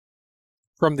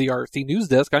From the RFC News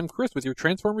Desk, I'm Chris with your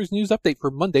Transformers News Update for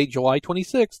Monday, July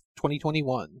 26,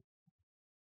 2021.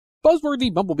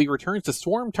 Buzzworthy Bumblebee returns to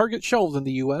swarm Target shelves in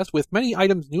the US, with many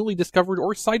items newly discovered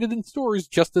or sighted in stores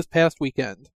just this past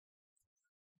weekend.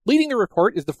 Leading the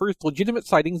report is the first legitimate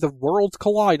sightings of Worlds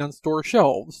Collide on store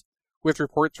shelves, with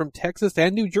reports from Texas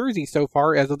and New Jersey so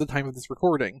far as of the time of this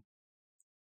recording.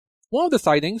 One of the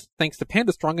sightings, thanks to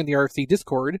PandaStrong in the RFC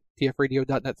Discord,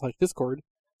 tfradio.net/discord,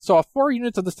 saw 4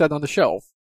 units of the set on the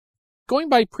shelf. Going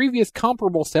by previous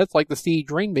comparable sets like the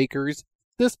Siege Rainmakers,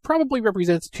 this probably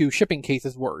represents 2 shipping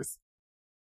cases worth.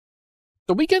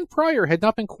 The weekend prior had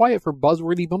not been quiet for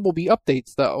Buzzworthy Bumblebee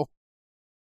updates, though.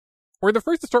 Where the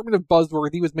first assortment of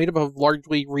Buzzworthy was made up of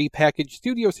largely repackaged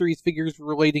Studio Series figures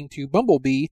relating to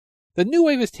Bumblebee, the new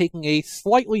wave is taking a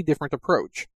slightly different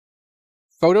approach.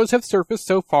 Photos have surfaced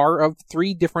so far of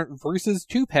 3 different Versus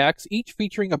 2-packs, each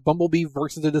featuring a Bumblebee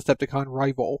versus a Decepticon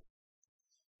rival.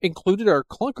 Included are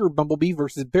Clunker Bumblebee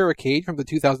vs. Barricade from the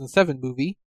 2007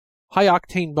 movie, High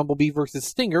Octane Bumblebee vs.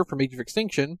 Stinger from Age of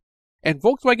Extinction, and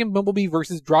Volkswagen Bumblebee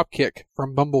vs. Dropkick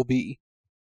from Bumblebee.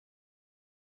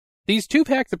 These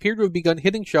 2-packs appear to have begun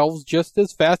hitting shelves just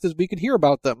as fast as we could hear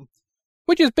about them,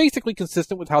 which is basically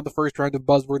consistent with how the first round of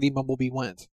Buzzworthy Bumblebee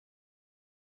went.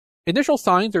 Initial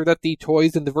signs are that the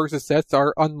toys in the Versus sets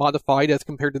are unmodified as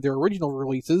compared to their original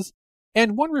releases,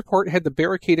 and one report had the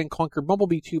Barricade and Clunker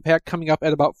Bumblebee 2-pack coming up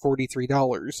at about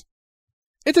 $43.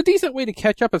 It's a decent way to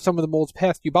catch up if some of the molds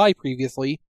passed you by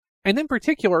previously, and in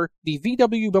particular, the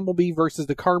VW Bumblebee versus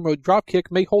the car mode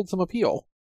Dropkick may hold some appeal.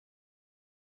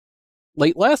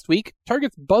 Late last week,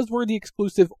 Target's Buzzworthy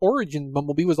exclusive Origin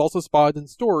Bumblebee was also spotted in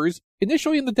stores,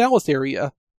 initially in the Dallas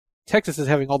area. Texas is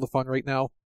having all the fun right now.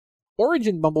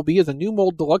 Origin Bumblebee is a new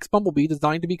mold deluxe Bumblebee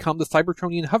designed to become the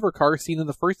Cybertronian hover car seen in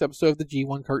the first episode of the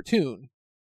G1 cartoon.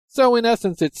 So in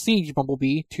essence, it's Siege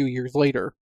Bumblebee 2 years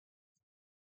later.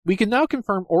 We can now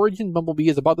confirm Origin Bumblebee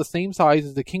is about the same size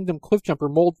as the Kingdom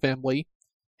Cliffjumper mold family,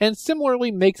 and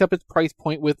similarly makes up its price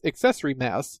point with accessory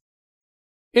mass.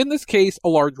 In this case, a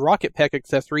large rocket pack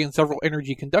accessory and several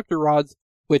energy conductor rods,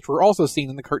 which were also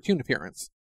seen in the cartoon appearance.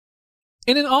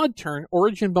 In an odd turn,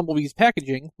 Origin Bumblebee's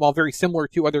packaging, while very similar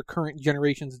to other current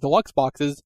generation's deluxe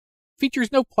boxes,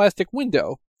 features no plastic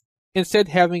window, instead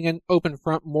having an open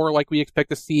front more like we expect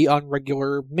to see on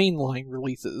regular mainline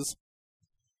releases.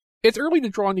 It's early to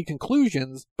draw any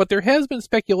conclusions, but there has been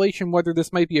speculation whether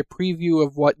this might be a preview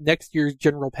of what next year's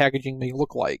general packaging may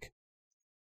look like.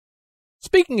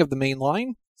 Speaking of the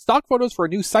mainline, stock photos for a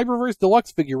new Cyberverse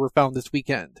Deluxe figure were found this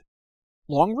weekend.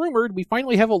 Long rumored, we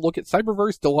finally have a look at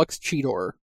Cyberverse Deluxe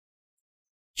Cheetor.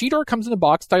 Cheetor comes in a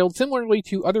box styled similarly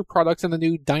to other products in the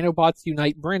new Dinobots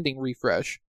Unite branding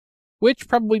refresh, which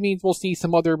probably means we'll see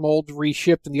some other molds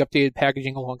reshipped in the updated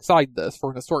packaging alongside this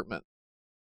for an assortment.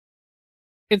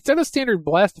 Instead of standard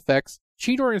blast effects,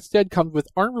 Cheetor instead comes with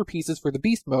armor pieces for the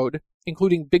beast mode,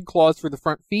 including big claws for the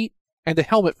front feet and a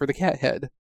helmet for the cat head.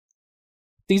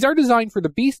 These are designed for the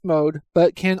beast mode,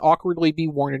 but can awkwardly be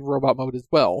worn in robot mode as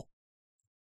well.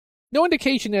 No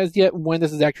indication as yet when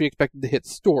this is actually expected to hit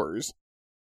stores.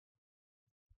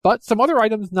 But some other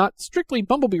items not strictly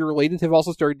Bumblebee related have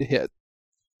also started to hit.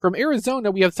 From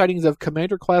Arizona, we have sightings of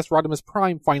Commander-class Rodimus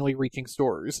Prime finally reaching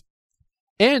stores.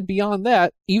 And beyond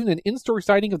that, even an in-store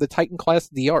sighting of the Titan-class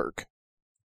The Ark.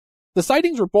 The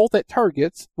sightings were both at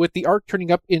Targets, with the Ark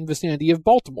turning up in vicinity of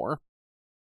Baltimore.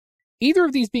 Either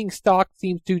of these being stocked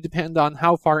seems to depend on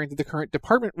how far into the current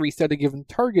department reset a given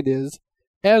Target is,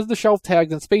 as the shelf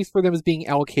tags and space for them is being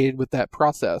allocated with that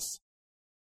process.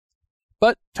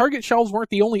 But Target shelves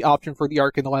weren't the only option for the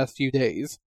Ark in the last few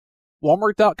days.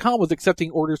 Walmart.com was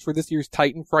accepting orders for this year's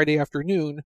Titan Friday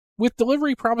afternoon, with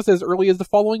delivery promised as early as the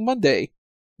following Monday.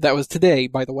 That was today,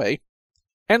 by the way.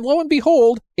 And lo and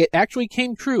behold, it actually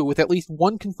came true with at least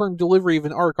one confirmed delivery of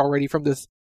an Ark already from this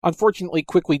unfortunately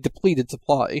quickly depleted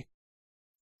supply.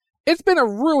 It's been a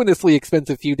ruinously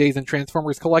expensive few days in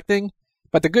Transformers collecting,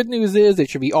 but the good news is it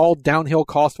should be all downhill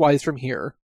cost-wise from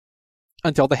here.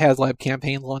 Until the HasLab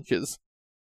campaign launches.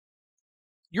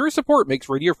 Your support makes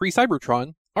Radio Free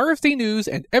Cybertron, RFC News,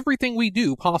 and everything we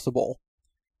do possible.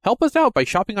 Help us out by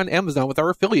shopping on Amazon with our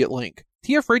affiliate link,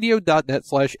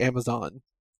 tfradio.net/Amazon.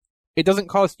 It doesn't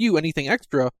cost you anything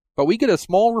extra, but we get a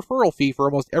small referral fee for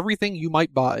almost everything you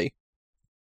might buy.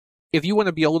 If you want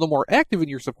to be a little more active in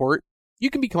your support, you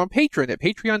can become a patron at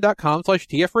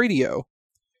patreon.com/tfradio.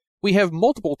 We have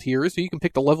multiple tiers so you can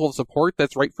pick the level of support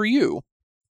that's right for you.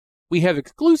 We have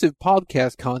exclusive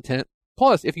podcast content,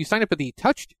 plus if you sign up at the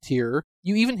Touched tier,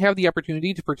 you even have the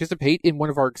opportunity to participate in one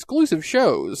of our exclusive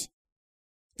shows.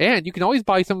 And you can always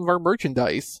buy some of our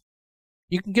merchandise.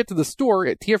 You can get to the store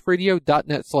at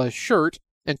tfradio.net/shirt,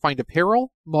 and find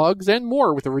apparel, mugs, and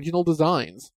more with original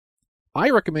designs. I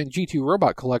recommend G2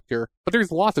 Robot Collector, but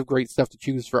there's lots of great stuff to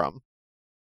choose from.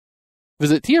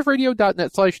 Visit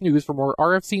tfradio.net/news for more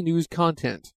RFC news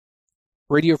content.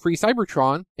 Radio Free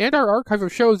Cybertron, and our archive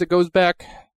of shows that goes back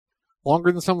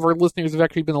longer than some of our listeners have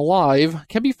actually been alive,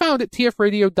 can be found at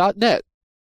tfradio.net.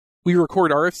 We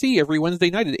record RFC every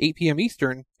Wednesday night at 8 p.m.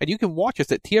 Eastern, and you can watch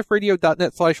us at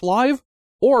tfradio.net/live,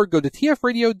 or go to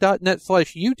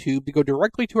tfradio.net/YouTube to go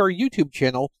directly to our YouTube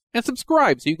channel and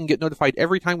subscribe so you can get notified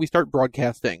every time we start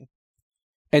broadcasting.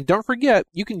 And don't forget,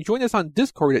 you can join us on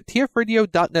Discord at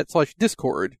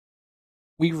tfradio.net/discord.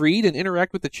 We read and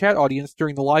interact with the chat audience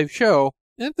during the live show,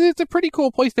 and it's a pretty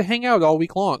cool place to hang out all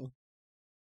week long.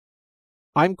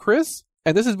 I'm Chris,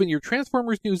 and this has been your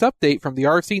Transformers News Update from the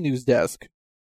RFC News Desk.